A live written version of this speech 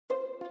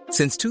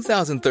Since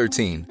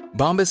 2013,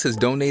 Bombas has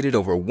donated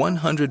over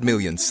 100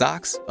 million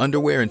socks,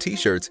 underwear, and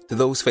T-shirts to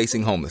those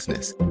facing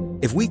homelessness.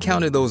 If we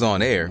counted those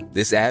on air,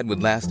 this ad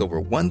would last over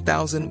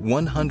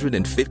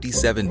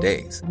 1,157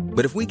 days.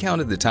 But if we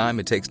counted the time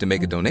it takes to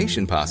make a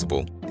donation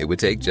possible, it would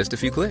take just a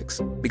few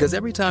clicks. Because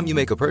every time you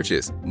make a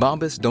purchase,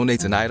 Bombas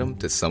donates an item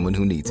to someone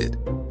who needs it.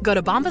 Go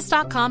to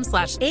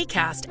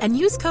bombas.com/ACAST and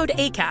use code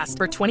ACAST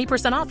for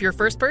 20% off your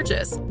first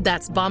purchase.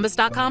 That's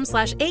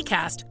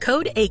bombas.com/ACAST,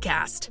 code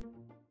ACAST.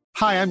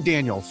 Hi, I'm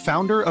Daniel,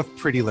 founder of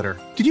Pretty Litter.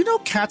 Did you know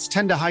cats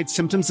tend to hide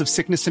symptoms of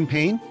sickness and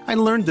pain? I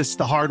learned this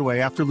the hard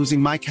way after losing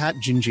my cat,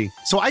 Gingy.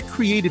 So I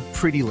created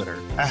Pretty Litter,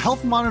 a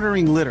health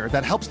monitoring litter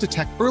that helps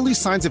detect early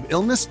signs of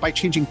illness by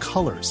changing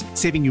colors,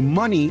 saving you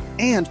money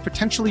and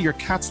potentially your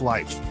cat's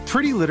life.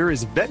 Pretty Litter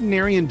is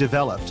veterinarian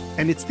developed,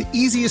 and it's the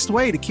easiest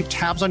way to keep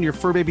tabs on your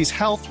fur baby's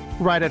health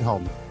right at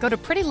home. Go to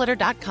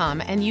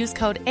prettylitter.com and use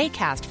code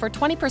ACAST for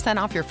 20%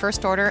 off your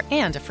first order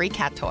and a free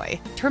cat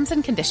toy. Terms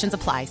and conditions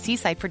apply. See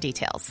site for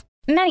details.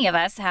 Many of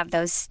us have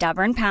those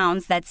stubborn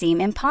pounds that seem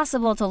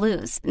impossible to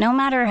lose, no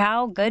matter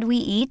how good we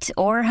eat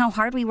or how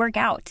hard we work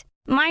out.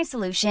 My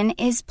solution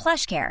is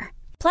PlushCare.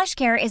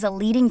 PlushCare is a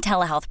leading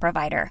telehealth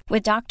provider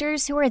with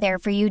doctors who are there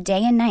for you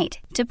day and night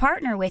to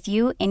partner with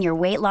you in your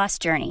weight loss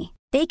journey.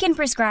 They can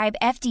prescribe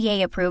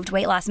FDA-approved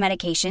weight loss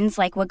medications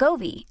like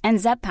Wegovy and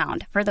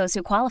Zepbound for those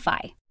who qualify.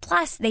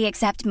 Plus, they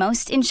accept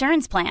most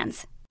insurance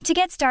plans. To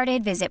get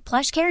started, visit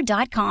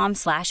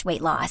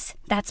plushcare.com/weightloss.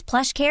 That's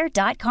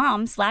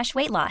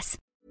plushcare.com/weightloss.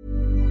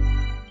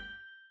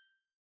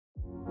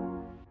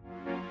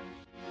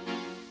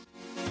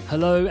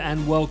 Hello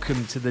and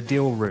welcome to The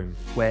Deal Room,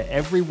 where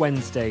every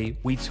Wednesday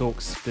we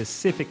talk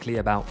specifically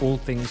about all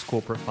things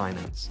corporate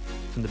finance,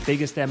 from the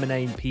biggest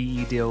M&A and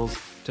PE deals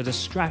to the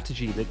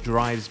strategy that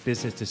drives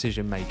business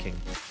decision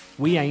making.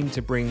 We aim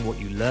to bring what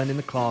you learn in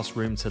the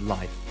classroom to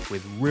life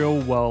with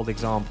real-world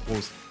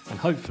examples and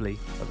hopefully,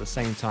 at the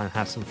same time,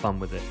 have some fun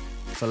with it.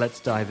 So let's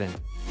dive in.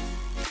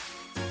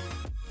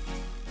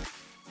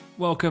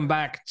 Welcome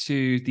back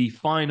to the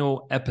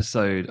final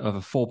episode of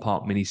a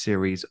 4-part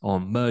mini-series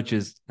on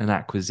mergers and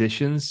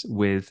acquisitions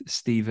with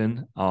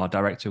Stephen, our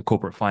Director of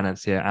Corporate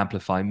Finance here at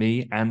Amplify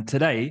Me. And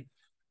today,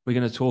 we're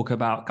going to talk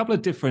about a couple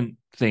of different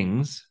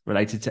things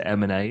related to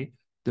M&A,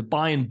 the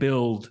buy and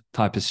build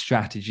type of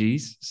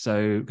strategies. So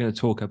we're going to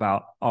talk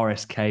about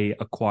RSK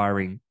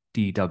acquiring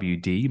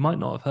DWD. You might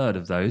not have heard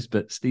of those,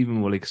 but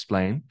Stephen will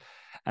explain.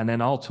 And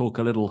then I'll talk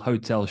a little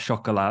Hotel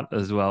Chocolat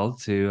as well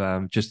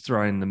to just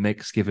throw in the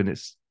mix, given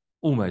it's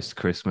almost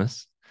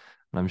Christmas.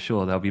 And I'm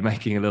sure they'll be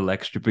making a little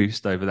extra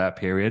boost over that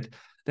period.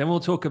 Then we'll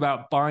talk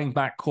about buying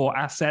back core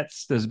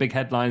assets. There's big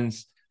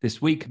headlines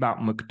this week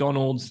about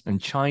McDonald's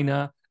and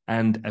China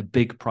and a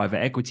big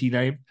private equity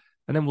name.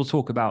 And then we'll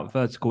talk about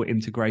vertical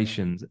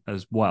integrations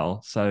as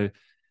well. So,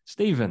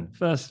 Stephen,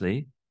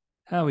 firstly,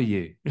 how are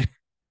you?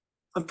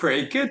 I'm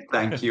pretty good,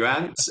 thank you,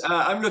 Ant.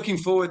 I'm looking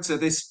forward to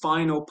this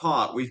final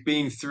part. We've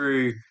been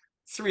through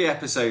 3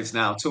 episodes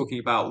now talking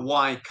about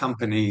why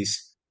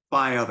companies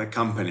buy other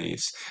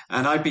companies.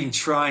 And I've been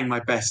trying my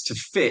best to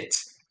fit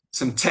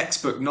some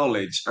textbook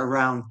knowledge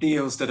around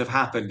deals that have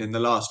happened in the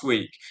last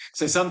week.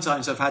 So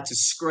sometimes I've had to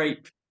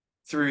scrape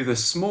through the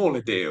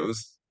smaller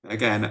deals.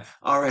 Again,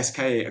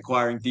 RSK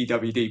acquiring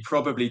DWD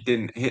probably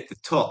didn't hit the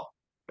top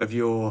of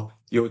your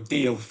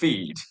deal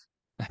feed.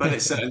 But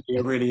it's certainly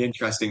a really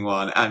interesting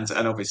one, and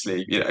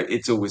obviously,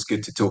 it's always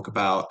good to talk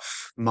about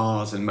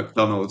Mars and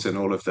McDonald's and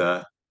all of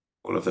the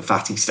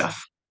fatty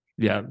stuff.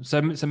 Yeah.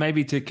 So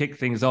maybe to kick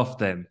things off,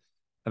 then,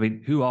 I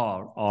mean, who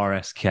are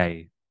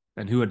RSK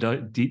and who are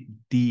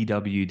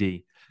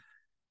DWD?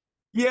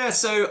 Yeah.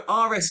 So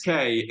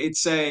RSK,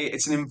 it's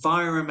an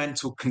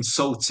environmental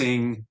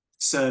consulting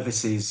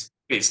services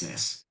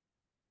business.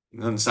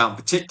 It doesn't sound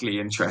particularly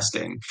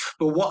interesting,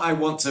 but what I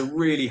want to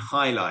really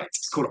highlight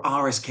is called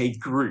RSK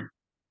Group.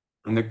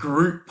 And the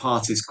group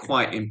part is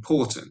quite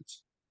important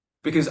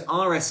because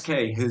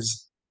RSK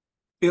has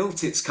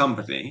built its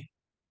company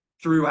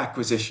through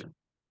acquisition.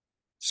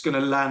 Just going to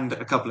land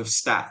a couple of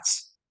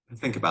stats and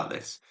think about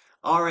this.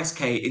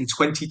 RSK in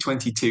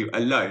 2022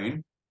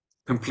 alone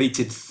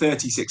completed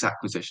 36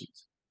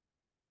 acquisitions.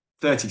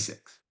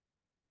 36.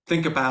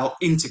 Think about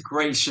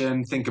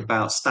integration, think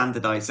about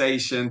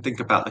standardization, think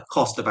about the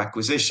cost of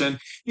acquisition.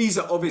 These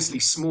are obviously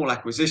small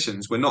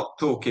acquisitions. We're not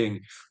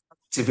talking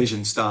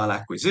division style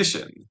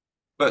acquisition.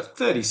 But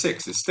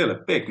 36 is still a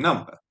big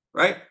number,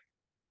 right?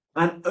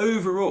 And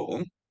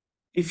overall,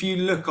 if you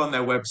look on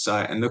their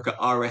website and look at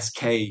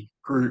RSK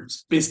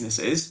Group's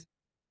businesses,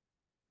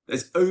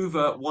 there's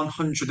over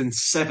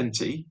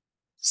 170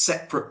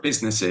 separate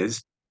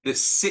businesses that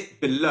sit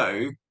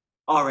below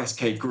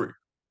RSK Group.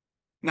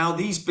 Now,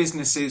 these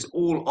businesses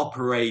all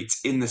operate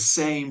in the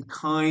same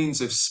kinds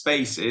of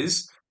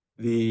spaces,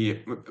 the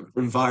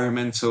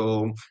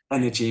environmental,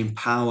 energy and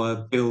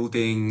power,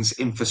 buildings,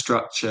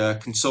 infrastructure,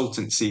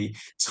 consultancy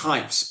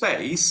type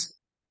space,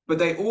 but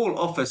they all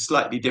offer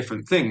slightly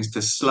different things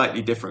to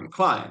slightly different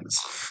clients.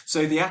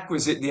 So the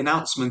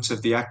announcement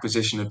of the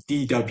acquisition of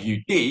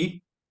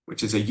DWD,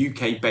 which is a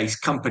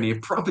UK-based company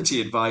of property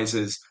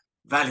advisors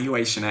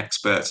valuation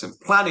experts and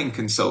planning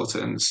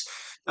consultants.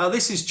 Now,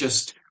 this is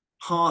just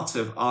part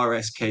of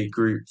RSK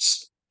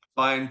Group's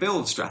buy and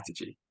build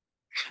strategy.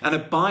 And a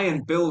buy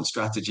and build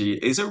strategy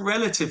is a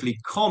relatively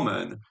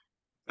common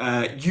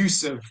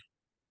use of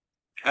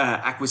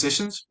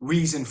acquisitions,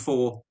 reason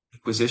for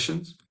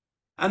acquisitions.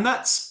 And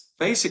that's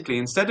basically,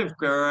 instead of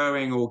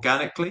growing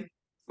organically,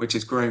 which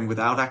is growing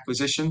without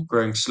acquisition,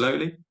 growing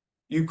slowly,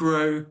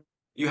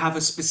 you have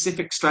a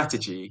specific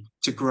strategy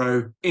to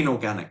grow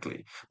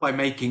inorganically by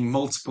making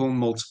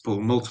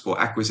multiple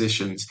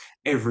acquisitions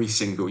every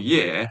single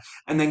year,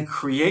 and then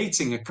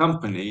creating a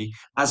company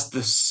as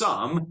the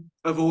sum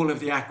of all of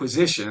the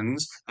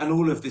acquisitions and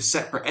all of the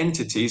separate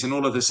entities and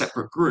all of the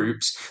separate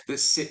groups that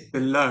sit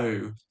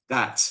below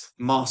that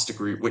master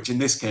group, which in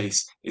this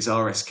case is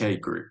RSK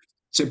Group.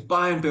 So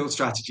buy and build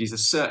strategies are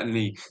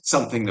certainly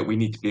something that we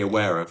need to be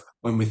aware of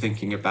when we're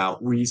thinking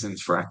about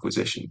reasons for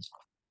acquisitions.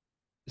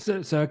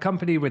 So a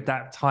company with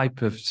that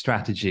type of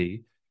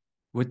strategy,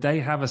 would they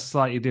have a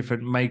slightly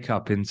different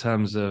makeup in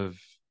terms of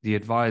the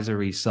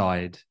advisory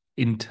side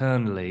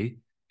internally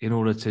in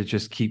order to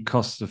just keep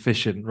costs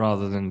efficient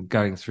rather than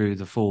going through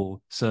the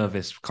full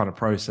service kind of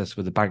process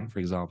with the bank, for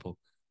example?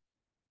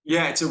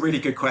 Yeah, it's a really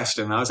good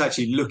question. I was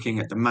actually looking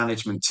at the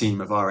management team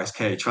of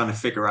RSK, trying to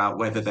figure out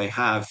whether they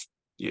have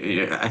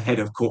a head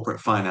of corporate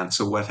finance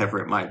or whatever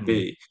it might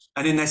be.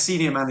 And in their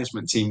senior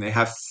management team, they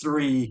have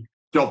three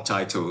job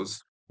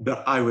titles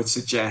that I would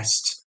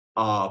suggest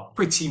are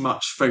pretty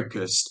much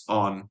focused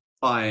on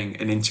buying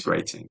and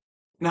integrating.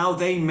 Now,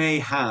 they may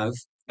have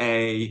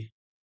a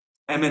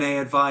M&A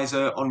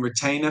advisor on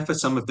retainer for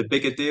some of the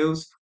bigger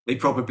deals. They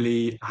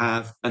probably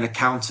have an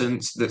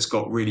accountant that's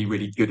got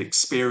really good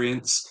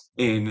experience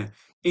in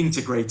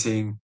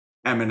integrating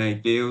M&A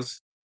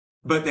deals.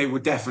 But they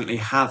would definitely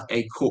have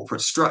a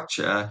corporate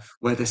structure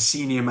where the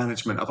senior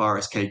management of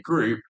RSK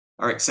Group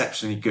are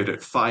exceptionally good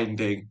at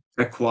finding,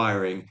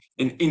 acquiring,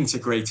 and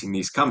integrating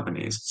these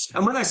companies.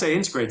 And when I say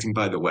integrating,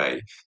 by the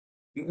way,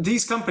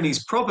 these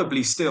companies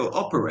probably still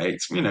operate,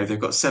 they've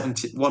got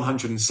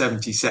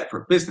 170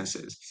 separate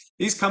businesses.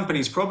 These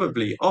companies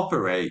probably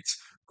operate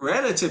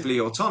relatively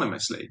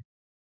autonomously,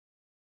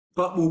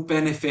 but will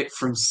benefit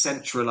from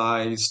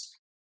centralized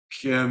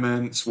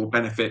procurement, will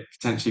benefit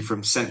potentially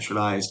from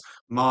centralized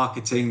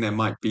marketing. There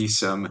might be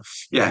some,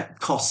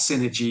 cost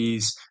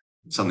synergies,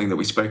 something that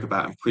we spoke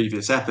about in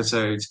previous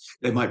episodes.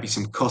 There might be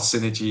some cost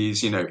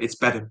synergies. It's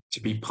better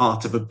to be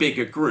part of a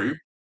bigger group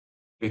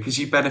because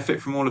you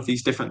benefit from all of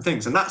these different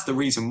things. And that's the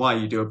reason why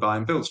you do a buy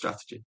and build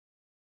strategy.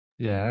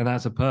 Yeah, and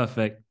that's a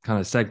perfect kind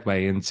of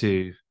segue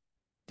into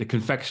the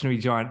confectionery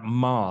giant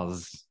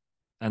Mars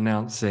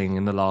announcing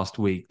in the last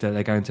week that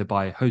they're going to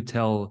buy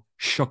Hotel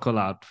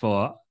Chocolat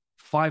for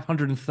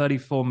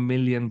 £534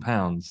 million.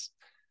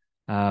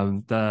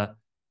 The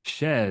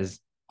shares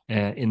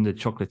in the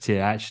chocolatier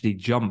actually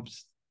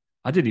jumped.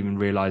 I didn't even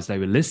realize they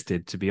were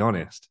listed, to be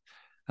honest.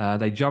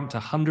 They jumped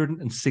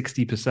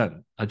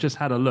 160%. I just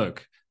had a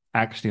look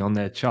actually on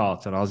their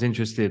chart, and I was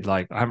interested.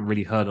 I haven't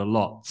really heard a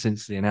lot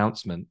since the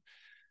announcement.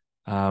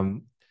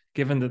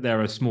 Given that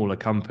they're a smaller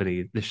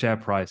company, the share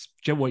price,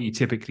 what you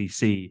typically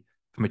see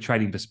from a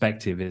trading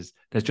perspective is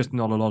there's just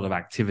not a lot of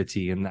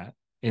activity in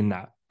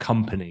that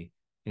company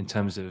in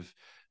terms of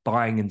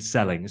buying and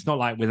selling. It's not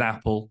like with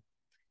Apple.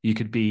 You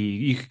could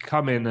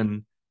come in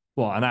and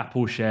an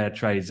Apple share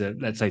trades at,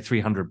 let's say,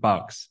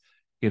 $300.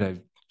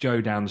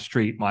 Joe down the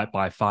street might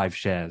buy 5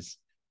 shares.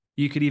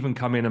 You could even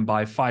come in and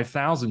buy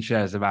 5,000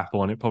 shares of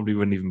Apple, and it probably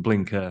wouldn't even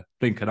blink an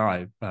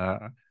eye.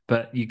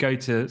 But you go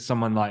to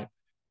someone like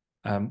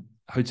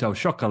Hotel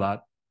Chocolat,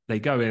 they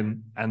go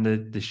in and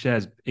the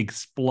shares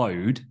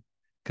explode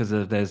because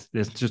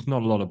there's just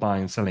not a lot of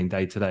buying and selling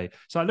day to day.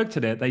 So I looked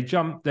at it.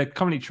 They're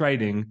currently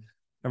trading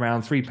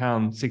around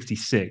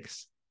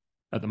 £3.66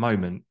 at the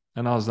moment.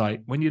 And I was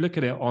like, when you look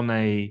at it on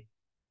a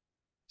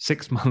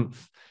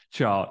 6-month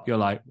chart, you're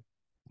like,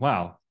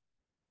 wow,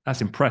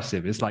 that's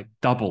impressive. It's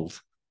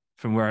doubled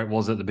from where it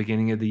was at the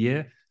beginning of the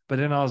year. But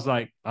then I was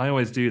like, I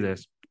always do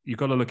this. You've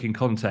got to look in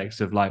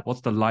context of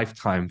what's the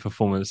lifetime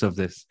performance of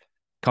this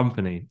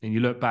company? And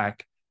you look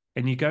back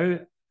and you go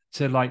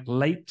to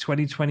late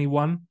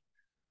 2021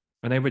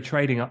 when they were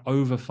trading at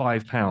over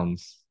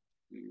 £5.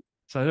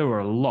 So they were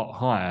a lot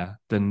higher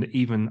than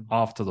even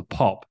after the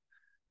pop.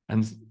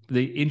 And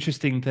the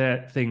interesting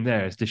thing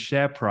there is the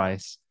share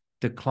price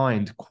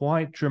declined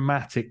quite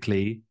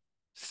dramatically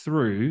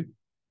through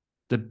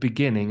the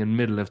beginning and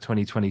middle of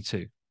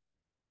 2022.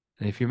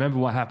 And if you remember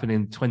what happened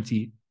in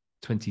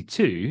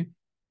 2022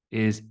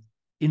 is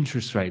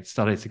interest rates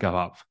started to go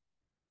up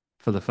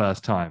for the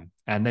first time.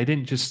 And they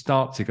didn't just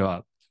start to go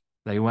up.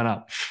 They went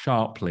up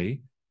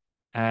sharply,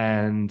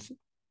 and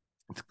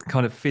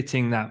kind of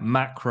fitting that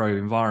macro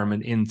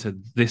environment into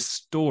this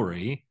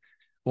story.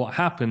 What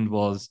happened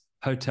was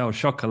Hotel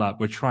Chocolat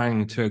were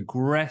trying to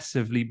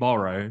aggressively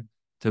borrow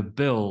to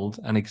build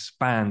and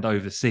expand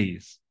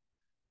overseas.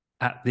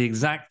 At the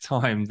exact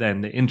time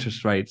then, the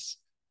interest rates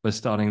were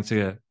starting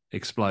to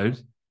explode.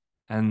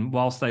 And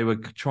whilst they were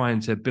trying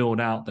to build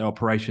out their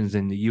operations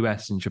in the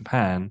US and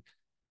Japan,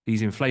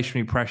 these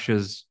inflationary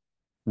pressures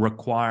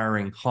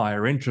requiring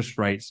higher interest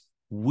rates,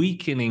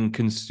 weakening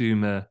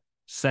consumer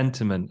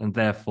sentiment and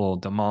therefore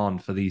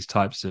demand for these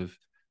types of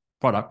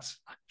products,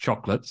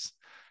 chocolates,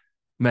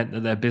 meant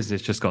that their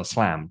business just got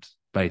slammed,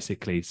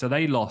 basically. So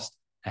they lost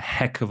a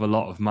heck of a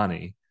lot of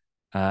money,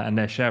 and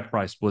their share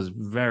price was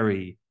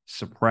very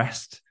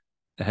suppressed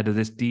ahead of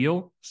this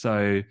deal.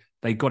 So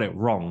they got it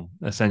wrong,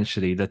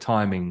 essentially, the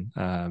timing,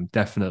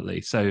 definitely.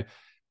 So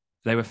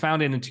they were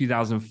founded in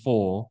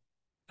 2004.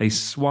 They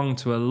swung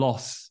to a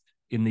loss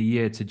in the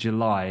year to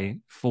July,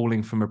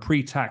 falling from a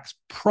pre-tax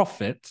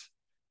profit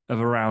of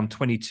around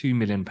 £22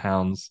 million.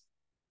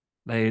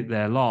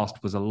 Their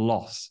last was a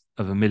loss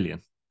of £1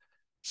 million.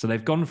 So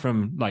they've gone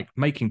from like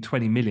making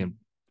 20 million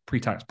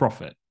pre-tax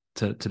profit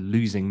to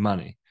losing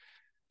money.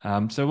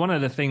 So one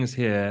of the things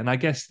here, and I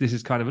guess this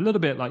is kind of a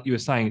little bit like you were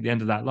saying at the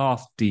end of that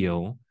last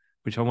deal,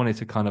 which I wanted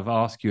to kind of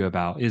ask you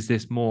about, is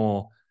this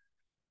more,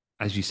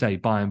 as you say,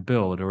 buy and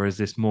build, or is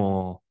this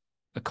more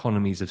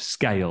economies of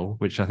scale,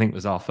 which I think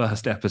was our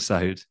first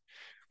episode,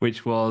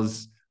 which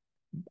was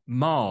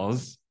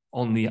Mars,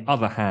 on the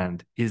other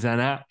hand, is an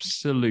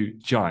absolute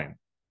giant.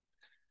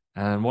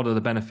 And what are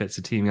the benefits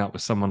of teaming up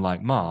with someone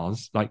like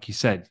Mars? Like you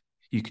said,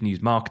 you can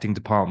use marketing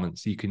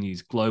departments, you can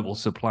use global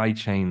supply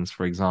chains,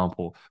 for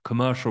example,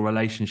 commercial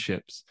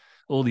relationships,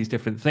 all these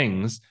different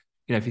things.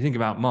 You know, if you think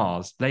about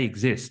Mars, they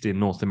exist in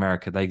North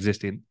America, they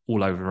exist in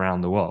all over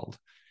around the world.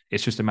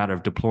 It's just a matter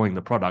of deploying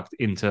the product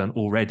into an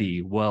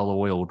already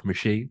well-oiled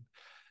machine.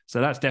 So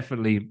that's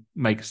definitely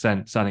makes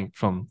sense, I think,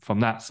 from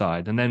that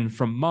side. And then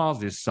from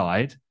Mars's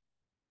side,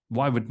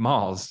 why would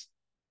Mars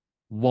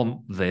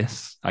want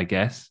this, I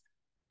guess?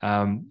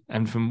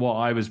 And from what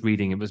I was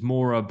reading, it was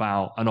more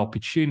about an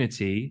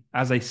opportunity,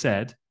 as I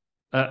said,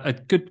 a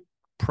good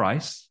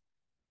price,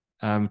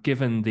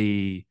 given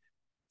the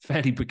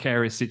fairly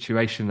precarious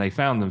situation they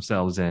found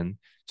themselves in,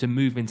 to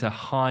move into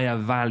higher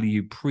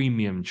value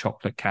premium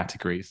chocolate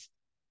categories.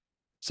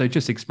 So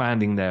just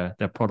expanding their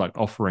product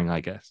offering,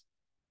 I guess.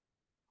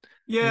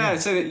 Yeah,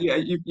 so yeah,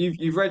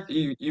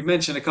 you've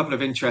mentioned a couple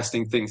of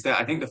interesting things there.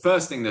 I think the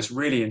first thing that's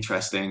really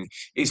interesting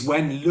is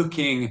when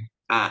looking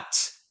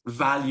at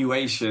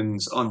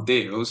valuations on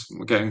deals.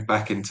 We're going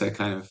back into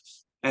kind of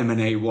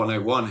M&A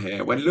 101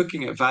 here. When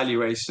looking at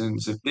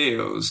valuations of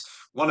deals,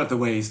 one of the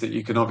ways that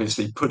you can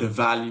obviously put a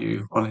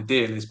value on a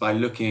deal is by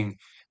looking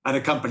at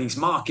a company's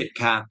market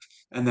cap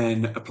and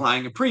then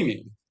applying a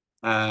premium.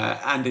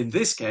 And in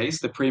this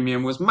case, the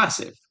premium was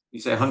massive.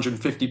 You say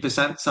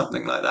 150%,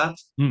 something like that.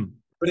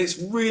 But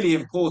it's really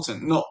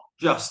important not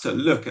just to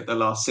look at the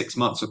last 6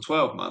 months or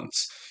 12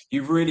 months.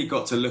 You've really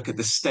got to look at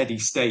the steady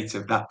state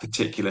of that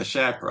particular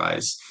share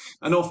price.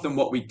 And often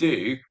what we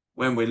do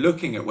when we're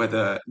looking at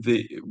whether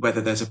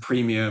there's a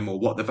premium or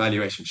what the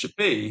valuation should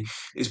be,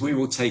 is we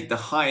will take the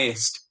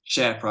highest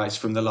share price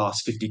from the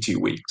last 52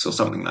 weeks or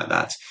something like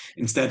that,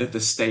 instead of the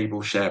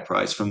stable share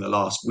price from the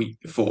last week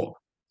before,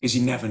 because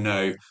you never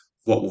know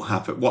what will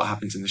happen, what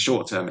happens in the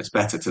short term. It's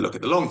better to look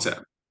at the long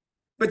term.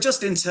 But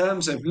just in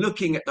terms of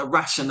looking at the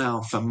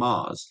rationale for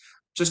Mars,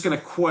 just going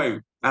to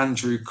quote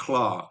Andrew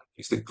Clark,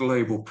 who's the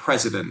global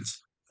president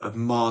of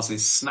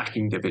Mars's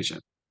snacking division.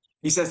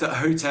 He says that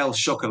Hotel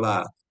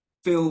Chocolat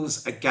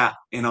fills a gap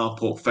in our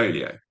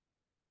portfolio.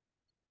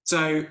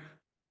 So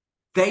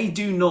they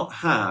do not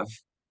have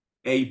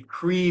a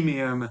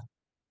premium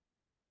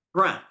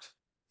brand.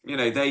 You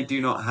know, they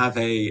do not have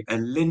a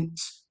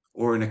Lindt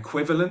or an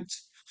equivalent.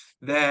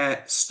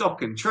 Their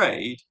stock and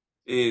trade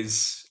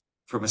is,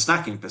 from a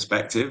snacking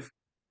perspective,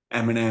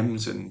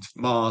 M&Ms and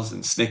Mars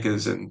and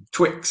Snickers and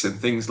Twix and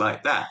things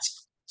like that.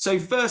 So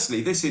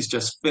firstly, this is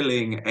just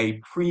filling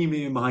a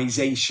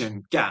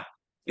premiumization gap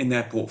in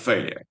their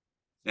portfolio.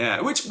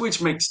 Yeah,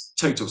 which makes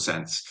total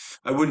sense.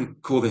 I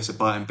wouldn't call this a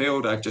buy and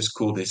build. I'd just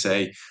call this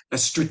a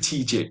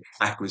strategic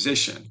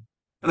acquisition.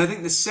 And I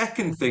think the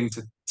second thing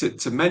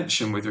to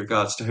mention with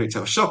regards to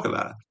Hotel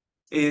Chocolat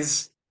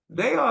is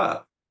they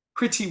are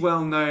pretty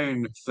well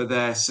known for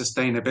their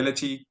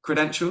sustainability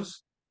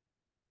credentials.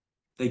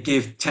 They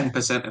give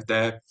 10% of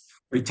their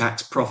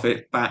pre-tax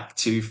profit back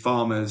to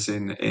farmers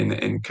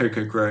in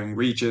cocoa growing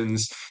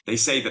regions. They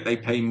say that they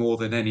pay more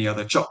than any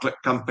other chocolate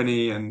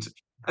company and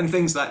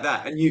things like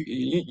that. And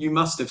you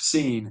must have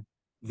seen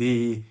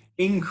the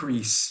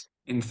increase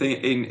in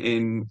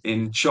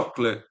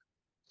chocolate,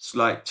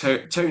 like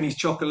Tony's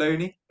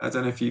Chocolonely. I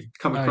don't know if you've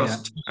come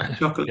across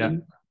Chocolonely. Yeah.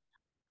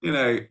 You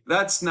know,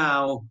 that's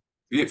now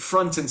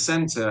front and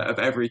center of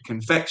every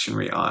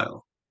confectionery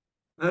aisle.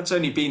 That's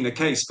only been the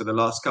case for the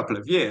last couple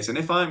of years. And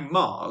if I'm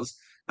Mars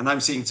and I'm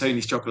seeing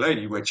Tony's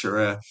Chocolonely, which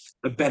are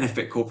a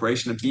benefit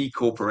corporation, a B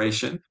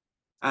corporation,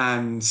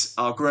 and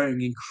are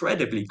growing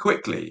incredibly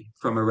quickly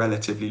from a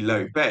relatively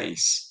low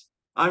base,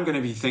 I'm going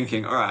to be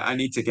thinking, all right, I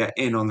need to get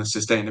in on the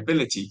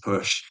sustainability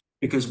push.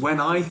 Because when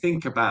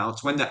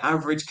the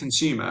average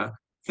consumer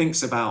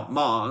thinks about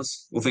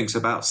Mars or thinks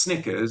about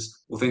Snickers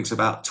or thinks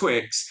about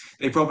Twix,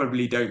 they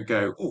probably don't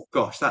go, oh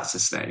gosh, that's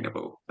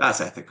sustainable, that's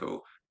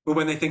ethical. But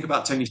when they think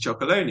about Tony's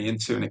Chocolonely and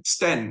to an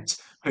extent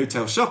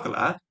Hotel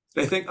Chocolat,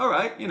 they think, all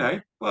right,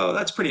 well,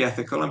 that's pretty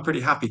ethical. I'm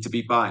pretty happy to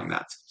be buying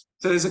that.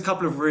 So there's a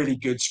couple of really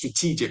good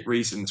strategic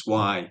reasons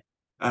why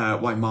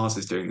Mars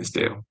is doing this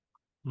deal.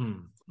 No,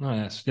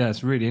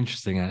 it's really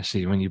interesting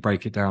actually when you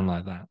break it down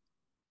like that.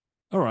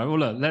 All right, well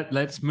look,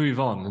 let's move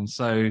on. And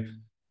so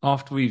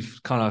after we've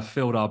kind of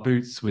filled our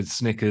boots with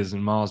Snickers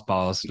and Mars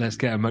bars, let's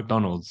get a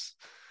McDonald's.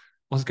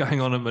 What's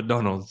going on at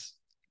McDonald's?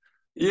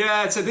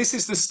 Yeah, so this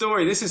is the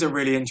story. This is a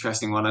really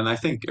interesting one, and I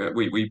think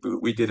we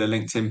did a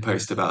LinkedIn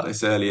post about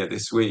this earlier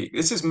this week.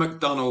 This is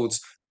McDonald's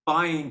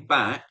buying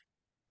back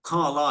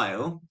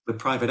Carlyle, the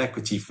private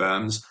equity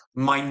firm's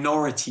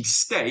minority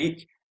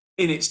stake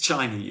in its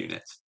China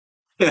unit.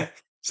 Yeah.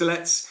 So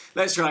let's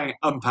try and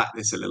unpack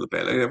this a little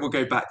bit. We'll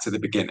go back to the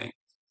beginning.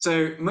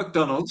 So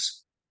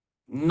McDonald's,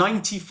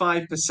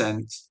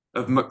 95%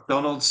 of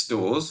McDonald's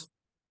stores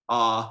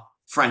are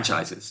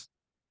franchises.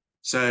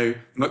 So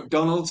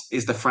McDonald's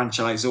is the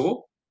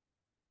franchisor,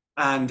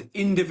 and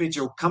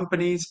individual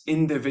companies,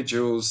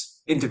 individual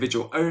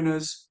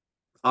owners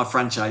are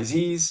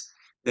franchisees.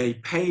 They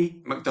pay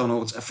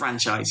McDonald's a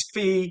franchise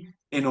fee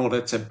in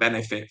order to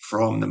benefit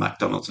from the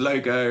McDonald's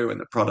logo and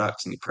the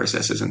products and the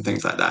processes and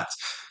things like that.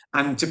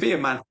 And to be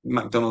a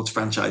McDonald's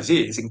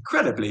franchisee is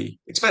incredibly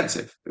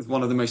expensive. It's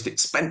one of the most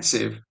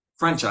expensive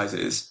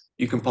franchises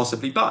you can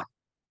possibly buy.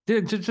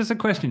 Just a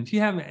question. Do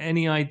you have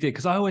any idea?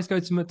 Because I always go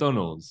to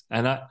McDonald's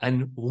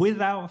and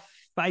without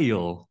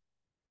fail,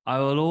 I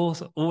will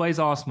also always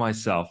ask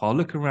myself, I'll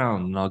look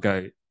around and I'll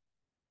go,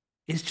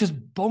 it's just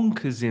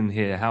bonkers in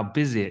here how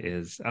busy it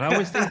is. And I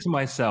always think to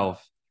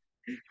myself,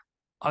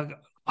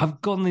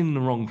 I've gone in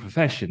the wrong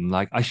profession.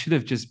 Like I should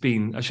have just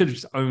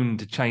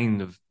owned a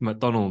chain of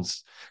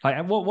McDonald's.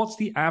 Like what's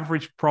the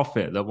average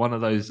profit that one of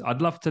those,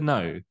 I'd love to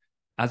know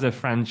as a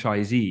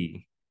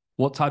franchisee,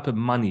 what type of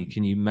money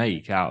can you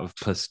make out of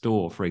per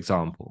store, for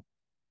example?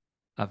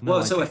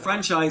 So a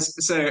franchise,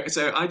 so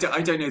I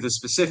don't know the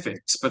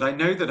specifics, but I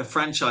know that a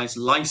franchise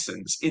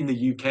license in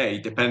the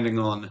UK, depending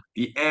on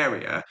the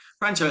area,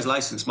 franchise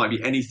license might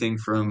be anything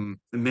from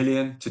 1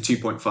 million to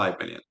 2.5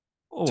 million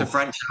to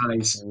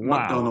franchise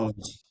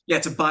McDonald's. Yeah,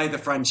 to buy the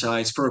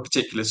franchise for a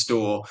particular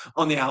store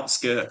on the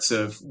outskirts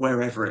of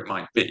wherever it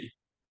might be.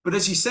 But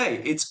as you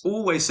say, it's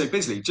always so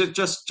busy.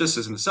 Just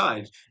as an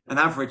aside, an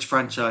average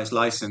franchise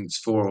license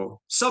for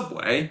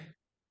Subway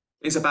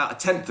is about a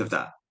tenth of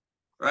that,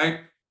 right?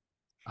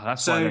 Oh,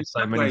 that's why there's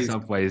so many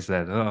Subways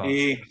then. Oh.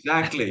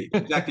 Exactly.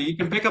 You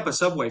can pick up a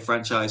Subway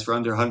franchise for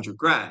under 100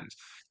 grand.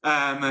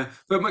 But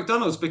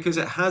McDonald's, because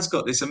it has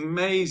got this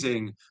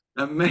amazing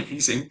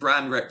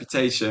brand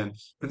reputation,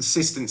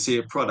 consistency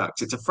of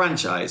products, it's a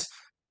franchise,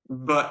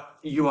 but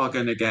you are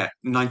going to get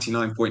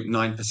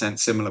 99.9%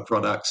 similar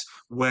products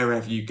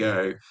wherever you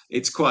go.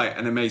 It's quite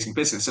an amazing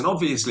business. And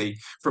obviously,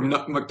 from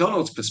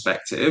McDonald's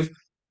perspective,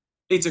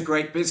 it's a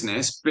great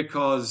business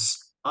because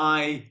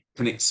I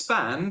can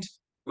expand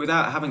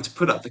without having to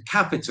put up the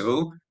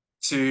capital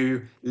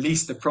to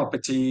lease the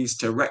properties,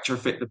 to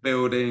retrofit the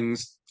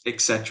buildings,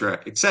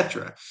 etc.,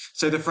 etc.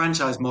 So the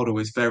franchise model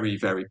is very,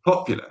 very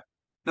popular.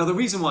 Now, the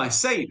reason why I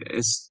say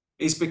this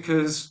is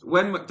because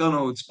when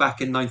McDonald's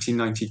back in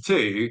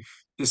 1992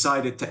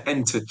 decided to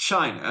enter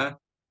China,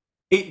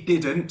 it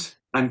didn't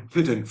and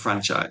couldn't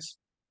franchise.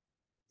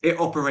 It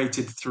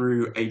operated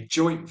through a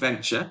joint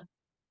venture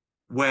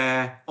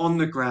where on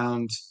the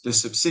ground, the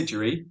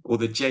subsidiary or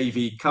the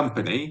JV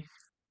company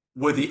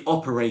were the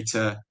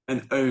operator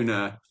and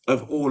owner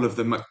of all of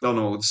the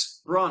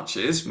McDonald's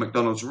branches,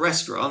 McDonald's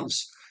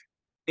restaurants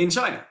in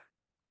China.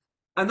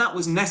 And that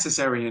was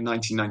necessary in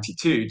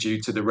 1992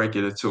 due to the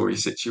regulatory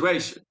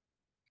situation.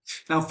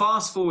 Now,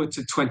 fast forward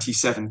to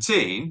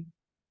 2017,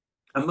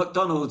 and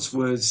McDonald's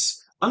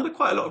was under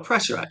quite a lot of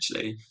pressure,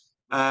 actually.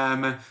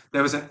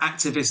 There was an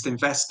activist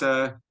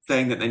investor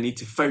saying that they need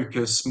to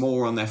focus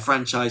more on their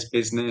franchise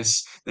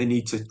business. They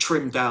need to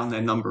trim down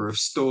their number of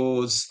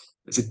stores.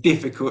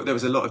 There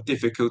was a lot of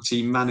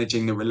difficulty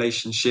managing the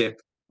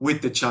relationship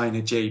with the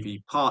China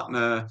JV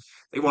partner.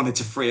 They wanted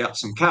to free up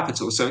some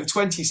capital. So in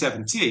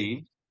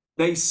 2017,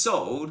 they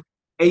sold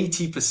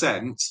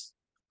 80%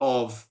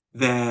 of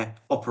their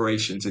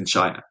operations in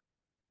China,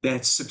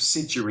 their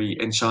subsidiary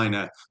in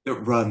China that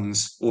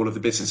runs all of the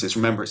businesses.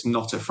 Remember, it's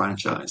not a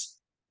franchise.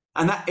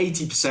 And that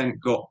 80%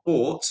 got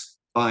bought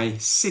by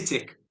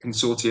CITIC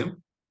Consortium,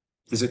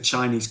 there's a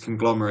Chinese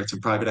conglomerate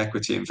and private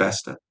equity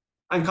investor,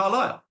 and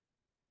Carlyle,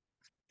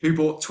 who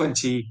bought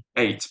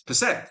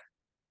 28%.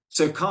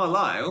 So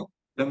Carlyle,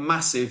 the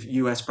massive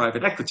US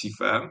private equity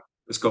firm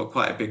that's got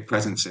quite a big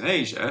presence in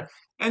Asia,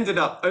 ended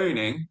up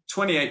owning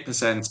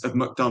 28% of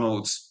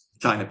McDonald's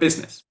China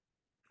business.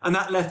 And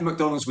that left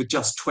McDonald's with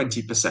just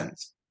 20%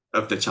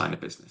 of the China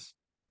business.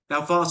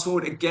 Now, fast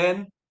forward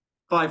again,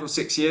 5 or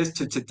 6 years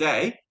to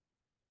today,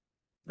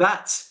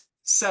 that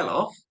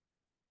sell-off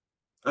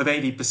of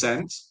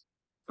 80%,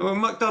 well,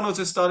 McDonald's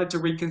has started to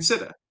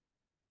reconsider.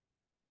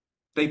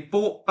 They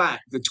bought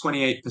back the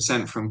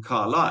 28% from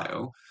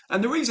Carlyle.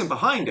 And the reason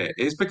behind it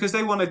is because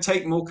they want to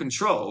take more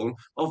control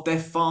of their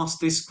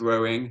fastest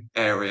growing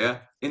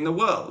area in the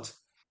world.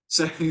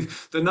 So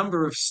the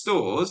number of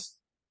stores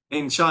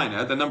in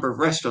China, the number of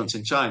restaurants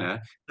in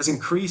China has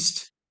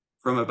increased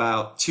from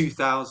about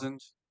 2,000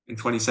 in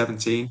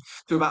 2017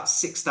 to about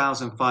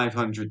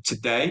 6,500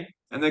 today.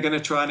 And they're going to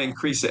try and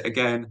increase it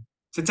again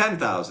to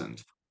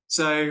 10,000.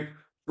 So,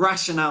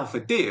 rationale for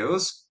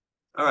deals.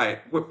 All right,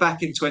 we're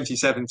back in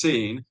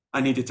 2017.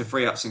 I needed to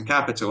free up some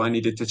capital. I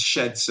needed to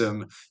shed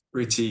some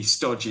pretty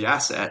stodgy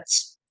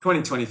assets.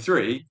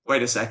 2023,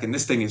 wait a second,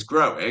 this thing is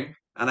growing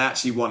and I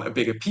actually want a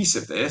bigger piece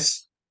of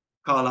this.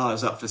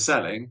 Carlisle's up for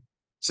selling.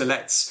 So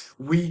let's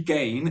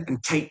regain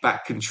and take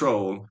back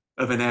control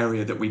of an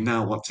area that we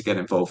now want to get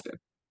involved in.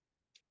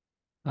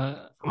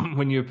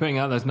 When you were putting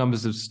out those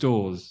numbers of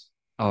stores,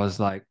 I was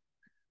like,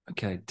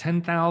 okay,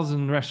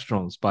 10,000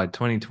 restaurants by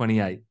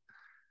 2028.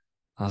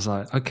 I was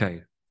like,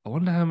 okay, I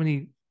wonder how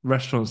many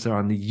restaurants there are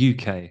in the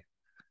UK.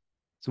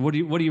 So what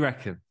do you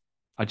reckon?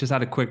 I just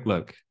had a quick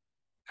look.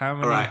 How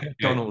many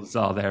McDonald's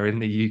are there in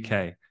the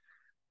UK?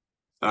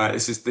 All right,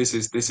 this is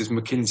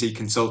McKinsey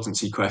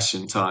consultancy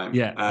question time.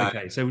 Yeah.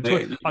 Okay. So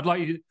I'd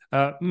like you,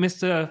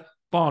 Mr.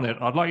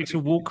 Barnett, I'd like you to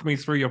walk me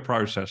through your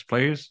process,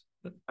 please.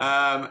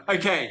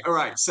 Okay. All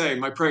right. So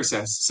my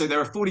process. So there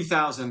are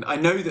 40,000. I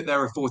know that there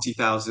are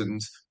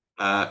 40,000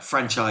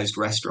 franchised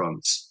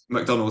restaurants.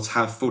 McDonald's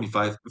have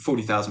 40,000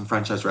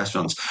 franchised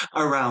restaurants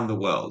around the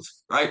world,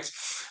 right?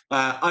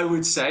 I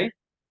would say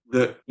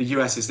that the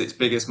US is its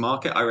biggest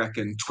market. I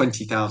reckon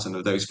 20,000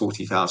 of those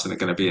 40,000 are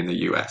going to be in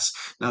the US.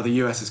 Now, the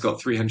US has got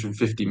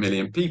 350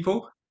 million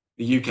people.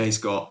 The UK's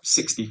got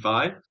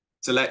 65.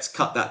 So let's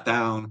cut that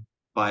down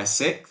by a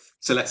sixth.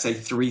 So let's say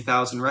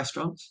 3,000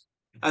 restaurants.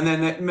 And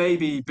then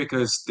maybe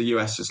because the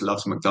US just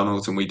loves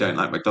McDonald's and we don't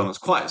like McDonald's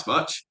quite as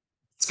much,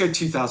 let's go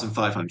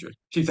 2,500.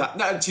 2,000.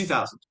 No,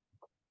 2,000.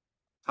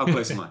 How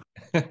close am I?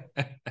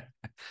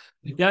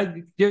 Yeah.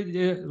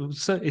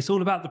 So it's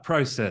all about the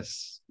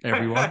process,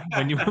 everyone.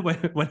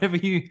 Whenever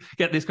you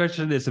get this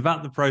question, it's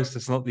about the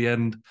process, not the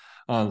end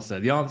answer.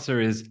 The answer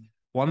is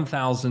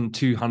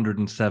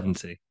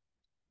 1,270.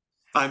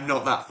 I'm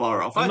not that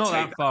far off. I'm not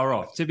that far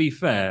off. To be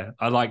fair,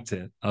 I liked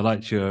it. I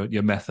liked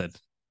your method.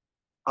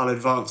 I'll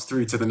advance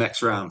through to the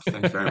next round.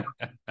 Thank you very much.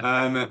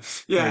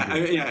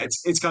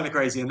 It's kind of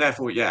crazy, and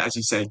therefore, yeah, as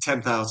you say,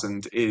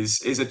 10,000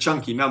 is a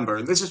chunky number.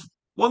 And this is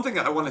one thing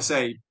that I want to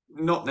say,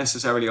 not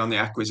necessarily on the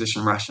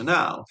acquisition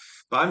rationale,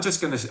 but I'm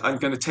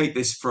going to take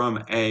this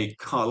from a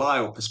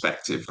Carlisle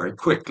perspective very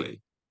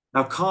quickly.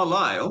 Now,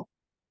 Carlisle,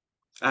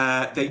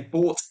 they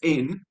bought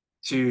in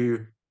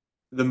to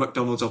the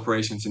McDonald's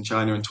operations in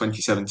China in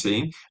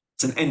 2017.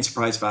 It's an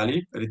enterprise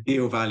value at a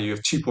deal value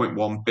of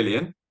 2.1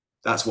 billion.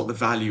 That's what the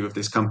value of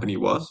this company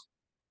was.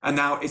 And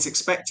now it's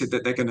expected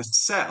that they're going to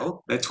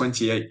sell their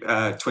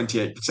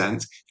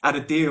 28% at a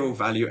deal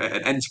value, at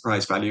an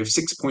enterprise value of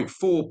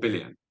 6.4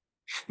 billion.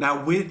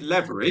 Now, with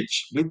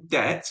leverage, with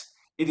debt,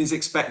 it is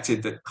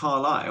expected that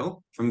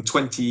Carlisle from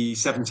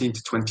 2017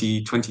 to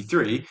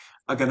 2023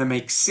 are going to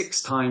make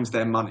 6 times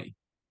their money,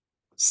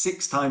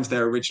 6 times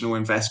their original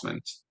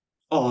investment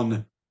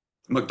on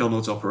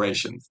McDonald's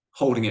operations,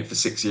 holding it for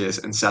 6 years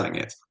and selling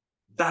it.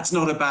 That's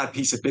not a bad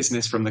piece of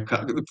business from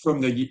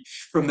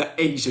the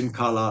Asian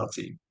Carlisle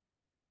team.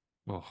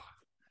 Oh.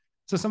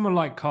 So someone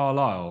like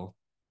Carlisle,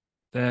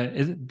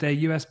 they're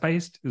US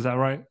based, is that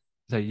right?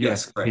 They're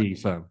US PE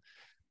firm.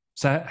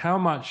 So how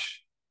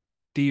much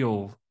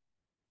deal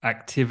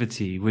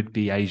activity would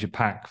be Asia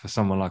Pac for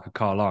someone like a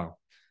Carlisle?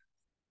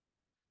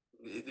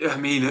 I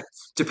mean, it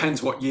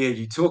depends what year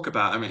you talk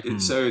about. I mean,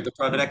 so the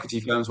private equity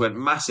firms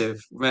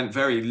went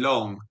very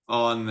long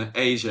on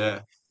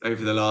Asia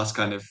over the last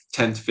kind of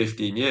 10 to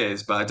 15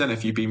 years. But I don't know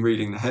if you've been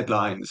reading the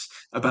headlines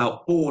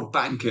about bored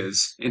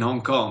bankers in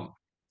Hong Kong,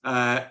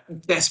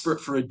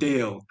 desperate for a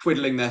deal,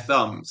 twiddling their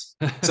thumbs.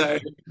 So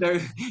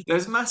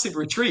there's massive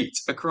retreat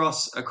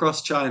across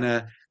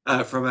China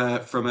from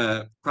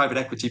a private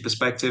equity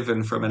perspective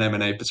and from an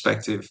M&A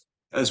perspective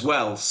as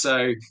well.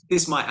 So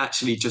this might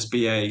actually just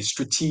be a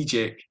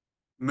strategic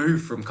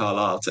move from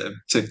Carlisle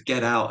to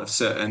get out of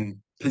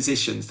certain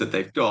positions that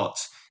they've got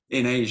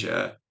in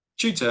Asia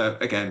due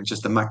to, again,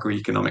 just the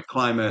macroeconomic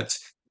climate,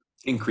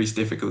 increased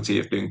difficulty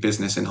of doing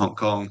business in Hong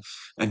Kong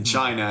and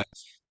China,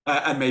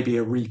 and maybe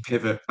a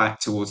repivot back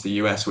towards the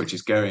US, which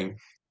is going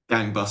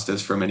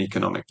gangbusters from an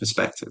economic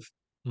perspective.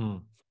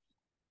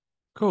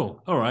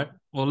 Cool. All right.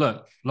 Well,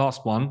 look,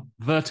 last one,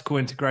 vertical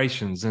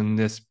integrations and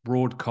this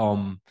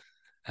Broadcom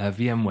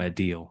VMware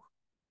deal.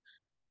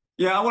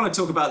 Yeah, I want to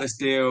talk about this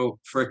deal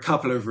for a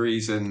couple of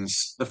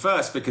reasons. The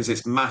first, because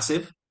it's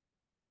massive.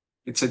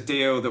 It's a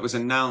deal that was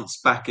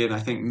announced back in, I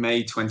think,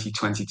 May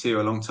 2022,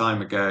 a long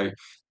time ago,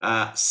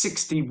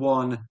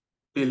 $61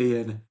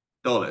 billion.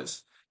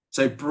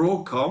 So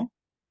Broadcom,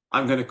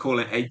 I'm going to call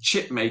it a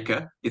chip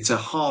maker. It's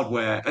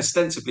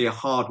ostensibly a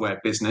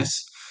hardware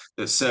business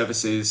that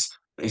services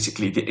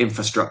basically the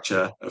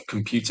infrastructure of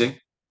computing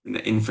and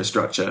the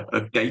infrastructure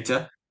of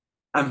data.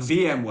 And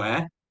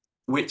VMware,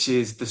 which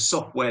is the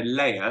software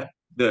layer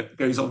that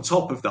goes on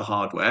top of the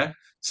hardware.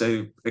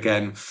 So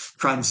again,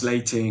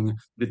 translating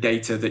the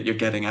data that you're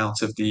getting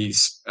out of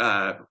these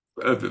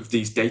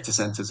data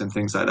centers and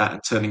things like that,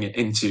 and turning it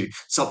into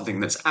something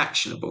that's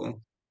actionable.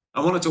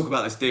 I want to talk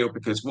about this deal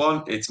because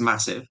one, it's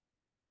massive.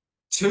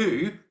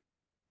 Two,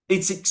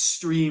 it's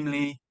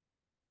extremely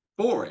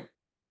boring.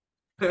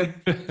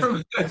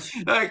 From,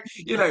 like,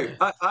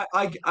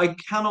 I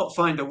cannot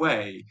find a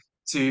way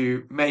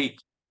to make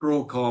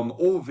Broadcom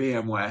or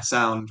VMware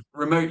sound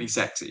remotely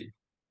sexy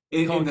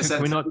in the Can we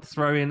sense not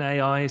throw in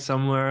AI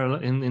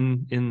somewhere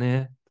in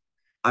there?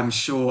 I'm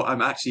sure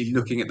I'm actually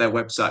looking at their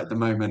website at the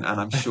moment,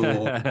 and I'm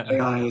sure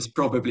AI is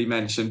probably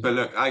mentioned. But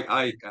look,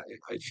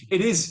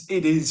 it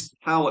is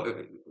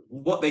power.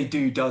 What they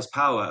do does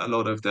power a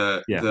lot of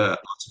the Yeah. the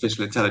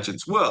artificial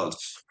intelligence world.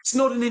 It's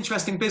not an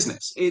interesting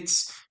business.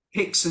 It's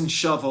picks and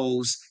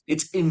shovels.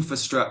 It's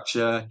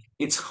infrastructure.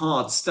 It's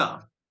hard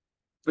stuff.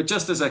 But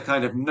just as a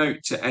kind of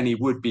note to any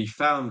would-be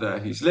founder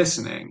who's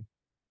listening,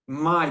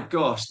 my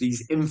gosh,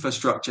 these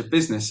infrastructure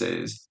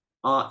businesses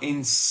are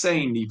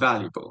insanely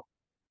valuable.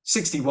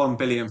 61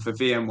 billion for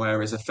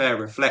VMware is a fair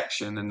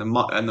reflection, and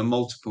the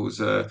multiples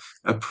are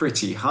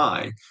pretty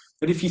high.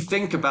 But if you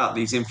think about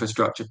these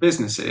infrastructure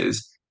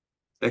businesses,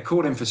 they're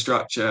called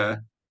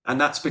infrastructure,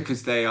 and that's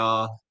because they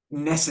are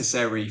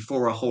necessary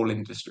for a whole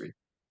industry.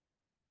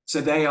 So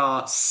they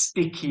are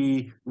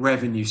sticky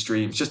revenue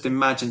streams. Just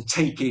imagine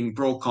taking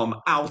Broadcom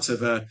out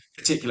of a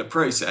particular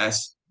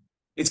process,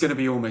 it's going to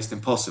be almost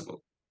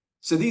impossible.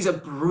 So these are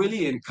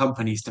brilliant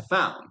companies to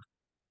found,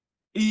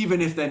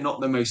 even if they're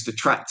not the most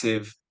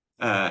attractive,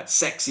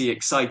 sexy,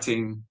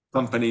 exciting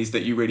companies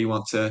that you really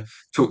want to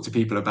talk to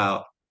people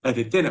about at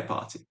a dinner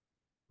party.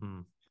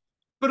 Hmm.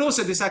 But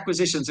also, this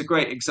acquisition is a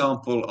great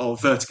example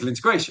of vertical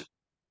integration.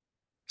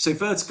 So,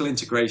 vertical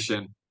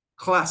integration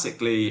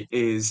classically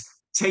is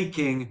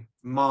taking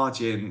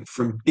margin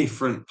from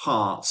different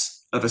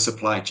parts of a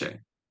supply chain.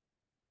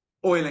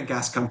 Oil and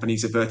gas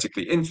companies are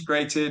vertically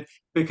integrated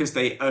because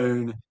they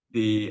own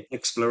the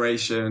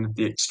exploration,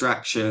 the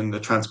extraction, the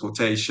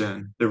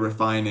transportation, the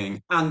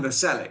refining, and the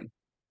selling.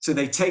 So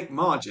they take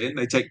margin,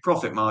 they take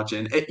profit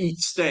margin at each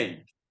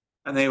stage.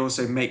 And they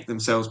also make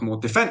themselves more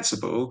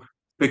defensible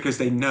because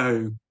they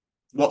know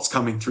what's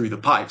coming through the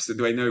pipes, that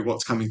they know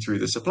what's coming through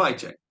the supply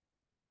chain.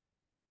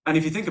 And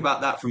if you think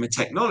about that from a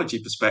technology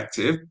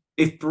perspective,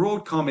 if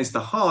Broadcom is the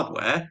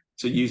hardware,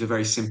 to use a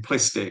very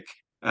simplistic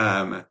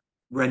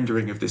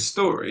rendering of this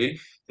story,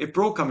 if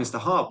Broadcom is the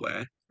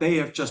hardware, they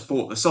have just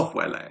bought the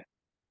software layer.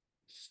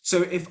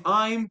 So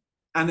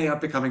and they are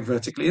becoming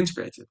vertically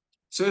integrated.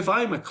 So if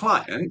I'm a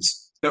client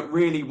that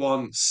really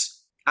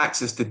wants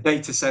access to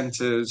data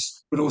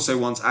centers, but also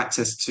wants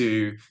access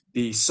to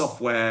the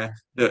software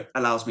that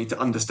allows me to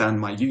understand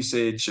my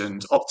usage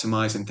and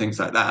optimize and things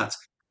like that,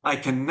 I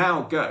can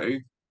now go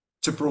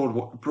to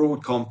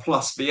Broadcom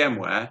plus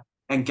VMware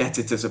and get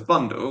it as a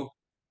bundle.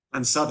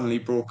 And suddenly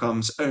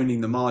Broadcom's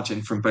owning the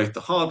margin from both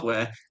the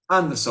hardware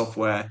and the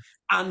software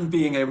and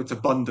being able to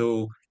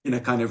bundle in a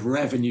kind of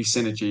revenue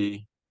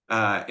synergy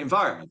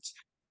environment.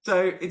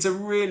 So it's a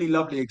really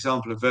lovely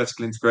example of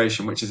vertical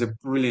integration, which is a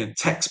brilliant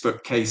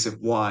textbook case of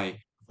why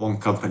one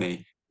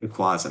company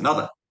requires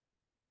another.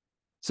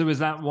 So is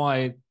that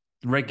why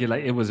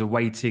it was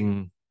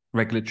awaiting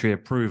regulatory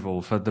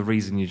approval for the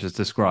reason you just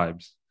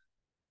described?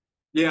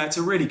 Yeah, it's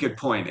a really good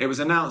point. It was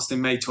announced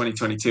in May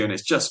 2022, and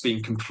it's just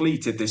been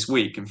completed this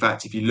week. In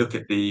fact, if you look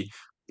at the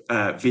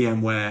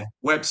VMware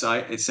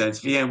website, it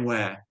says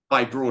VMware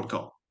by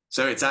Broadcom.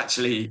 So it's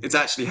actually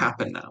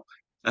happened now.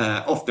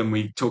 Often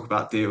we talk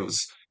about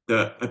deals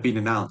that have been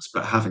announced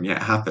but haven't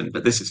yet happened,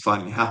 but this has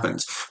finally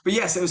happened. But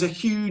yes, there was a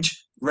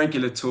huge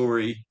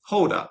regulatory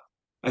holdup.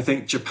 I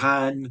think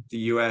Japan, the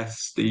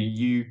US,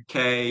 the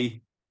UK,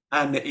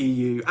 and the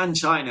EU and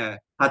China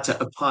had to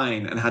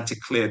opine and had to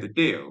clear the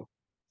deal.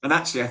 And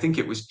actually, I think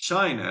it was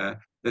China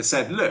that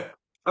said, look,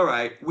 all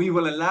right, we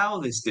will allow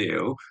this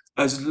deal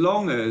as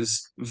long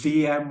as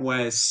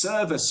VMware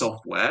server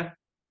software,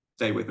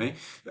 stay with me,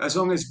 as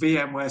long as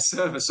VMware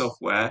server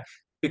software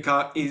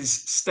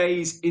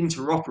stays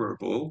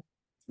interoperable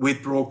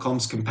with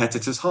Broadcom's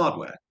competitors'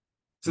 hardware.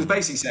 So it's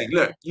basically saying,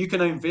 look, you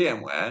can own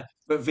VMware,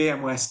 but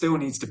VMware still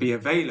needs to be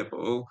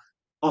available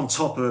on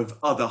top of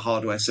other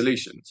hardware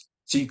solutions.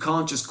 So you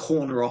can't just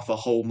corner off a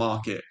whole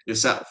market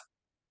yourself.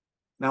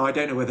 Now, I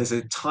don't know whether there's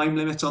a time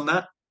limit on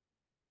that.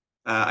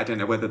 I don't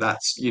know whether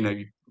that's,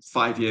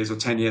 5 years or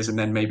 10 years, and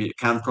then maybe it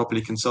can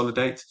properly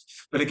consolidate.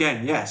 But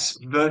again, yes,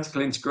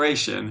 vertical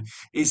integration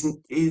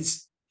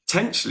is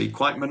potentially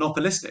quite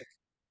monopolistic,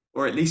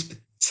 or at least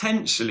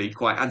potentially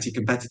quite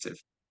anti-competitive.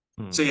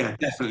 So yeah,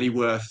 definitely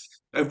worth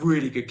a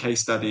really good case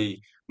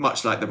study,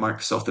 much like the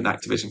Microsoft and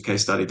Activision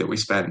case study that we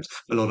spent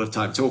a lot of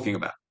time talking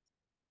about.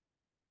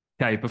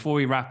 Okay, before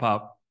we wrap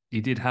up,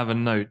 you did have a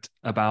note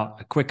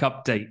about a quick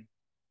update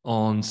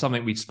on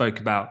something we spoke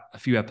about a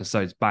few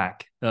episodes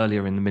back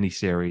earlier in the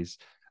mini-series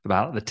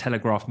about the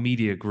Telegraph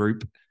Media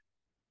Group.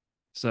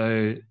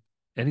 So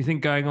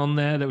anything going on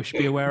there that we should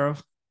be aware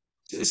of?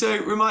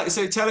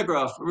 So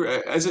Telegraph,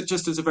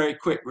 just as a very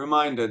quick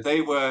reminder,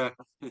 they are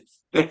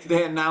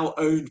now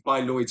owned by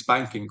Lloyds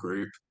Banking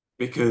Group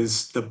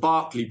because the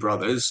Barclay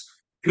brothers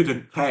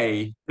couldn't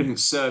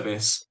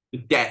service the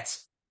debt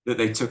that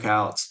they took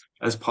out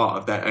as part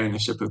of their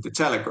ownership of the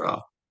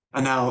Telegraph.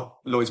 And now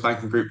Lloyds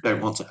Banking Group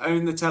don't want to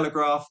own the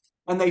Telegraph,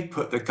 and they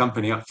put the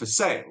company up for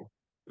sale.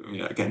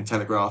 Again,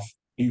 Telegraph,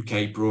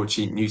 UK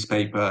broadsheet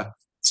newspaper,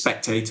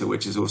 Spectator,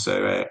 which is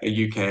also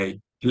a UK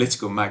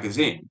political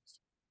magazine.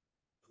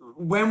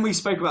 When we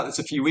spoke about this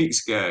a few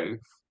weeks ago,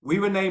 we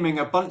were naming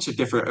a bunch of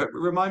different.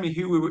 Remind me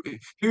who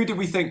did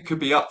we think could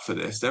be up for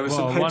this? There was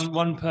some Well,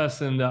 one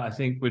person that I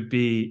think would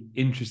be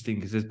interesting,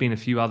 because there's been a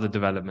few other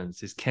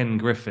developments, is Ken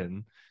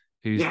Griffin,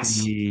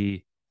 who's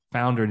the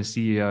founder and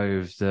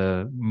CEO of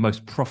the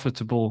most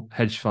profitable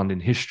hedge fund in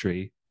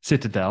history,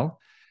 Citadel.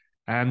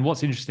 And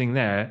what's interesting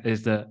there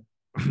is that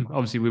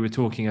obviously we were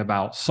talking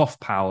about soft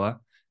power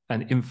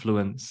and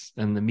influence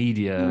and the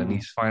media and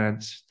these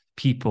finance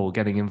people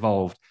getting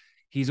involved.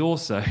 He's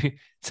also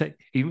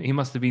he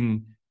must have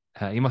been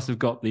he must have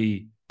got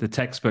the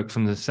textbook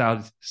from the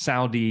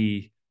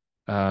Saudi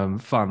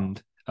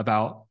fund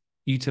about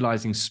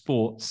utilizing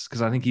sports,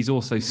 because I think he's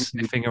also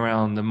sniffing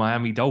around the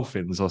Miami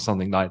Dolphins or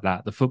something like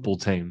that, the football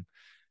team.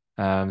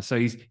 So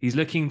he's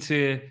looking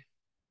to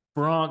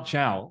branch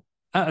out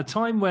at a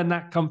time when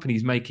that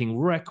company's making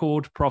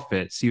record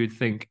profits. You would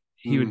think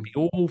he would be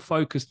all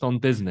focused on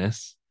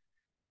business,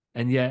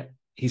 and yet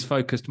he's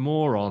focused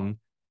more on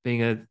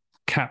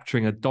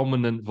capturing a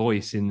dominant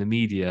voice in the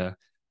media,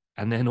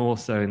 and then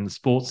also in the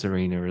sports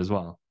arena as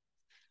well.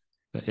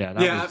 But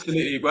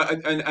absolutely. Well,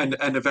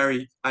 and a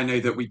very, I know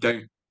that we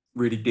don't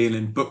really deal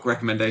in book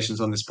recommendations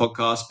on this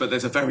podcast, but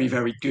there's a very,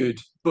 very good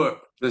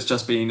book that's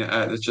just been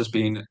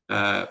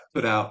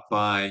put out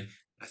by,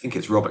 I think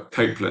it's Robert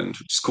Copeland,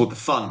 which is called The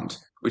Fund,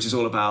 which is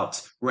all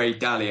about Ray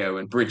Dalio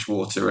and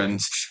Bridgewater, and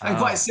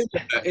quite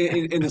similar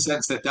in the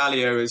sense that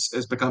Dalio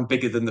has become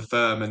bigger than the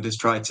firm and has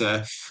tried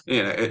to,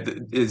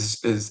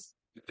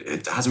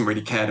 it hasn't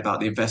really cared about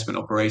the investment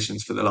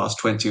operations for the last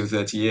 20 or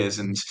 30 years,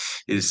 and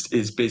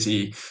is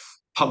busy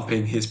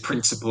pumping his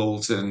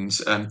principles and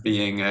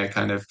being a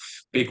kind of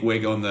big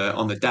wig on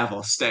the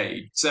Davos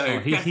stage.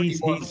 So he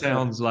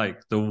sounds like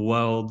the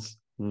world's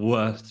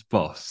worst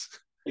boss.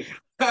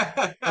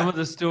 Some of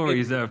the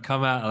stories that have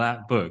come out of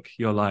that book,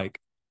 you're like,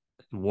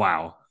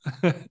 wow.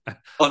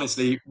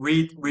 Honestly,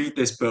 read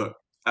this book.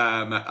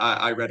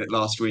 I read it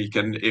last week,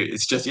 and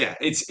it's just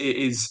it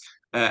is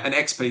an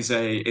expose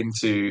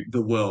into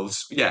the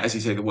world's, as you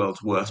say, the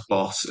world's worst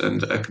boss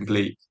and a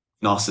complete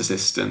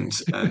narcissist, and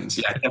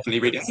definitely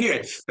read it.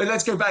 Anyway, but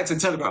let's go back to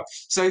Telegraph.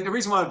 So the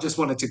reason why I just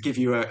wanted to give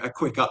you a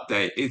quick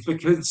update is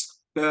because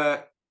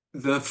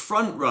the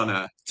front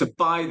runner to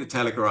buy the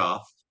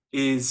Telegraph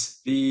is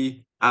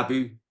the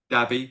Abu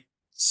Dhabi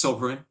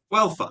Sovereign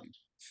Wealth Fund.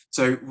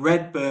 So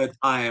Redbird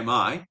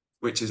IMI,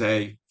 which is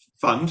an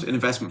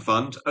investment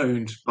fund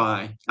owned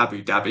by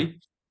Abu Dhabi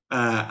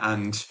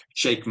and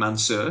Sheikh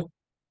Mansour,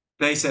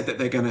 they said that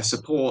they're going to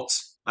support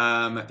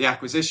the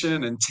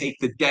acquisition and take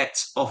the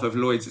debt off of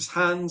Lloyds'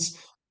 hands.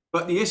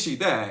 But the issue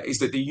there is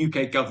that the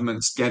UK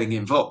government's getting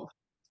involved.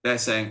 They're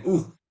saying,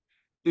 ooh,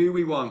 do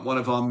we want one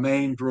of our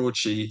main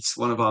broadsheets,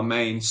 one of our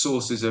main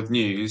sources of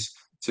news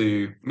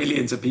to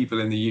millions of people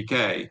in the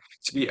UK,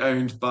 to be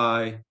owned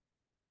by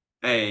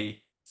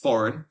a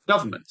foreign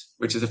government,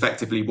 which is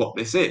effectively what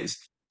this is?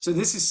 So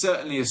this is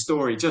certainly a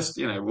story. Just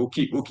we'll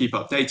keep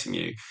updating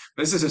you.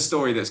 But this is a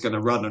story that's going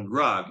to run and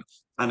run.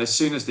 And as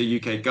soon as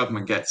the UK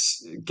government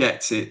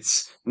gets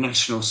its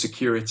national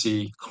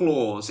security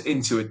clause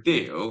into a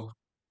deal,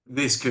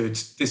 this could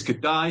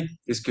die.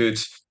 This could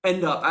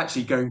end up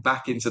actually going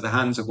back into the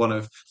hands of one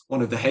of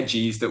the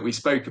hedgies that we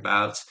spoke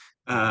about,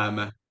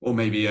 or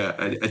maybe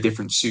a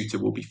different suitor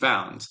will be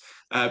found.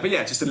 But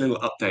just a little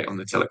update on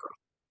the Telegraph.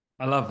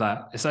 I love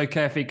that. It's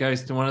okay if it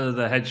goes to one of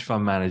the hedge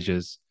fund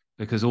managers,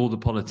 because all the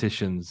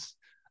politicians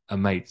are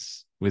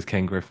mates with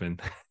Ken Griffin.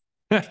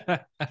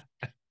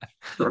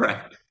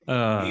 Correct.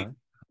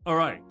 All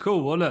right,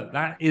 cool. Well, look,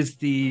 that is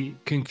the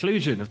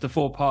conclusion of the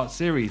 4-part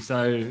series.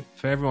 So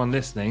for everyone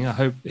listening, I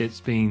hope it's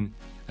been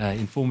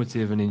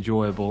informative and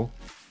enjoyable.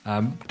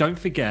 Don't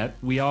forget,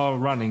 we are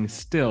running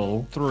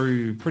still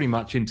through pretty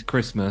much into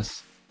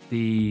Christmas,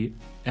 the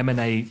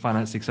M&A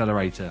Finance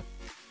Accelerator.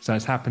 So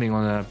it's happening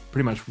on a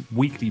pretty much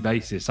weekly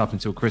basis up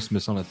until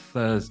Christmas on a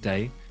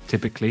Thursday,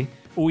 typically.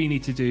 All you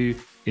need to do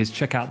is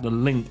check out the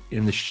link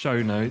in the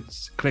show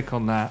notes, click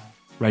on that,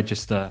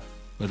 register.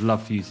 We'd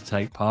love for you to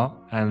take part.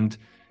 And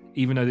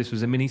even though this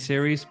was a mini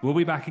series, we'll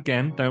be back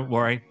again. Don't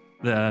worry,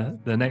 the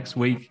next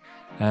week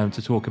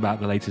to talk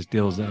about the latest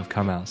deals that have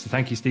come out. So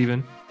thank you,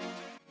 Stephen.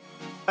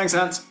 Thanks,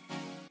 Hans.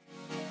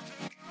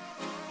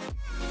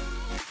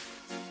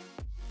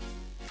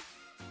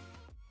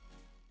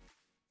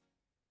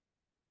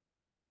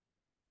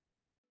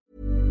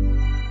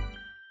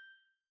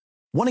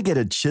 Want to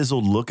get a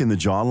chiseled look in the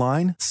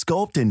jawline?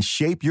 Sculpt and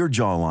shape your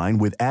jawline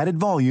with added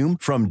volume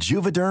from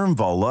Juvederm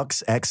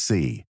Volux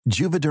XC.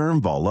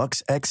 Juvederm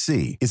Volux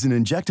XC is an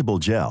injectable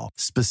gel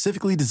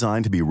specifically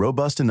designed to be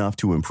robust enough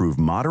to improve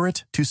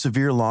moderate to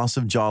severe loss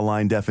of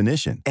jawline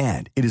definition.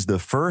 And it is the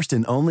first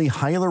and only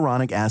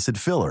hyaluronic acid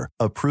filler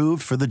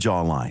approved for the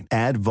jawline.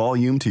 Add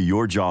volume to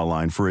your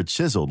jawline for a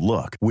chiseled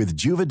look with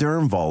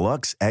Juvederm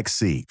Volux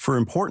XC. For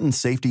important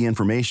safety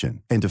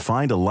information and to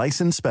find a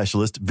licensed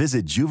specialist,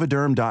 visit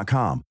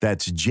Juvederm.com.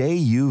 That's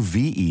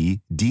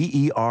Juvederm.com.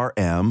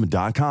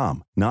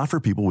 Not for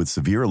people with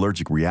severe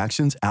allergic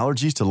reactions,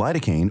 allergies to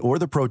lidocaine, or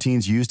the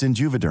proteins used in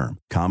Juvederm.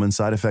 Common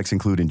side effects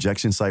include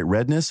injection site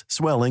redness,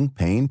 swelling,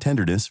 pain,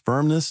 tenderness,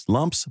 firmness,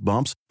 lumps,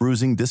 bumps,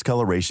 bruising,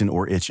 discoloration,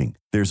 or itching.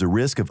 There's a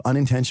risk of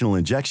unintentional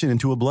injection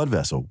into a blood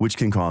vessel, which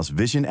can cause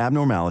vision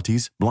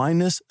abnormalities,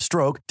 blindness,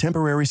 stroke,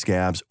 temporary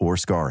scabs, or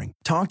scarring.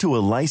 Talk to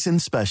a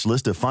licensed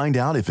specialist to find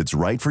out if it's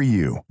right for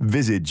you.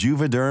 Visit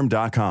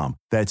Juvederm.com.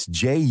 That's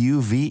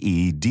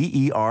Juvederm.com.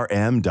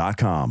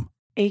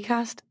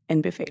 Acast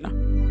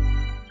anbefaler.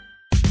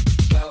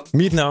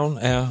 Mit navn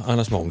er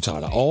Anders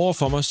Morgenthaler. Over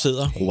for mig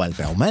sidder Roald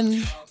Bergmann.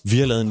 Vi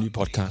har lavet en ny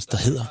podcast, der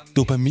hedder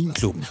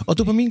Dopaminklubben. Og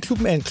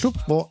Dopaminklubben er en klub,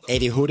 hvor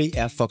ADHD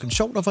er fucking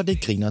sjovt, og hvor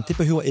det griner. Det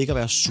behøver ikke at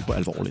være super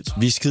alvorligt.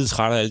 Vi er skide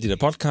trætte af alle de der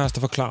podcasts, der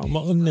forklarer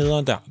mig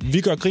nederen der.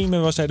 Vi gør grin med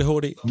vores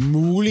ADHD.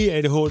 Mulig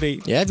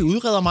ADHD. Ja, vi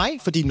udreder mig,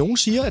 fordi nogen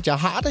siger, at jeg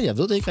har det. Jeg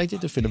ved det ikke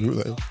rigtigt, det finder vi ud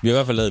af. Vi har i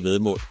hvert fald lavet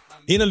væddemål.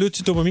 Ind og lyt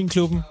til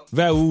Dopaminklubben.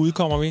 Hver uge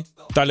udkommer vi.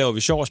 Der laver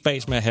vi sjov og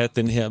spas med at have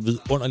den her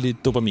vidunderlige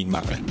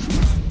dopaminmangel.